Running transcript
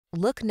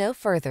Look no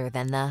further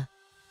than the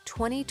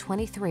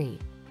 2023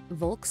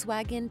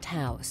 Volkswagen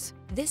Taos.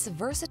 This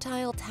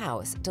versatile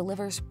Taos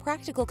delivers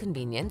practical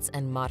convenience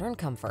and modern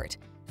comfort.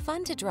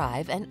 Fun to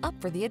drive and up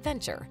for the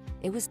adventure.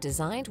 It was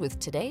designed with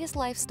today's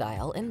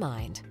lifestyle in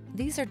mind.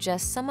 These are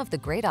just some of the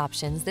great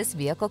options this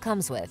vehicle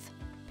comes with: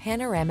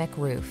 panoramic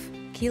roof,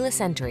 keyless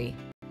entry,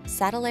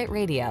 satellite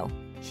radio,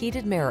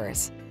 heated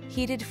mirrors,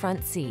 heated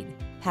front seat,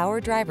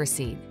 power driver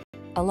seat,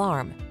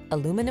 alarm,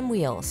 aluminum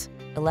wheels,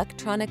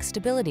 electronic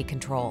stability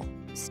control,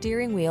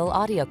 steering wheel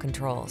audio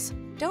controls.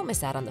 Don't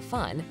miss out on the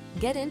fun.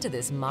 Get into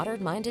this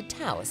modern-minded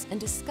Taos and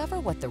discover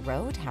what the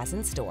road has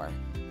in store.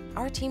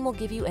 Our team will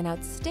give you an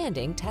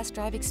outstanding test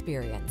drive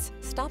experience.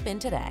 Stop in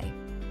today.